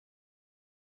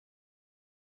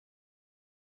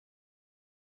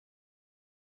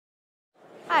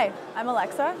Hi, I'm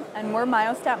Alexa, and we're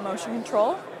Myostat Motion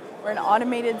Control. We're an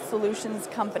automated solutions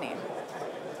company.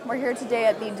 We're here today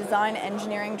at the Design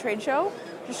Engineering Trade Show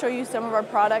to show you some of our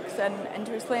products and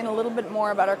to explain a little bit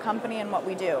more about our company and what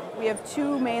we do. We have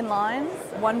two main lines,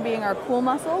 one being our Cool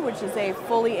Muscle, which is a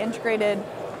fully integrated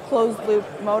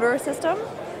closed-loop motor system,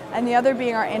 and the other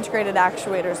being our integrated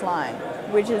actuators line,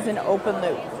 which is an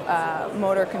open-loop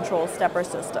motor control stepper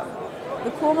system. The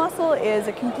Cool Muscle is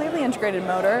a completely integrated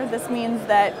motor. This means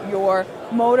that your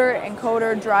motor,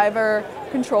 encoder, driver,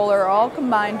 controller are all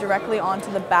combined directly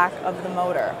onto the back of the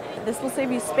motor. This will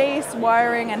save you space,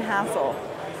 wiring, and hassle.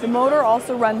 The motor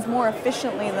also runs more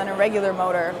efficiently than a regular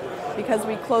motor because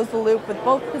we close the loop with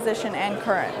both position and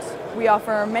current. We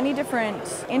offer many different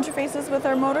interfaces with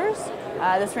our motors.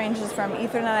 This ranges from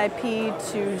Ethernet IP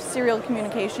to serial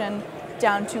communication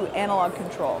down to analog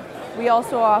control. We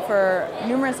also offer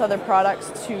numerous other products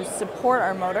to support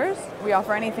our motors. We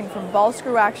offer anything from ball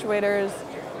screw actuators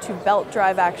to belt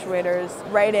drive actuators,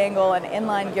 right angle and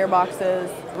inline gearboxes,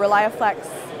 Reliaflex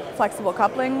flexible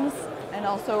couplings, and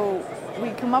also we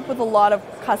come up with a lot of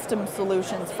custom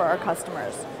solutions for our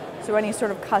customers. So any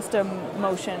sort of custom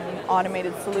motion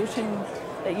automated solution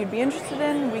that you'd be interested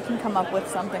in, we can come up with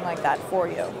something like that for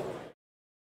you.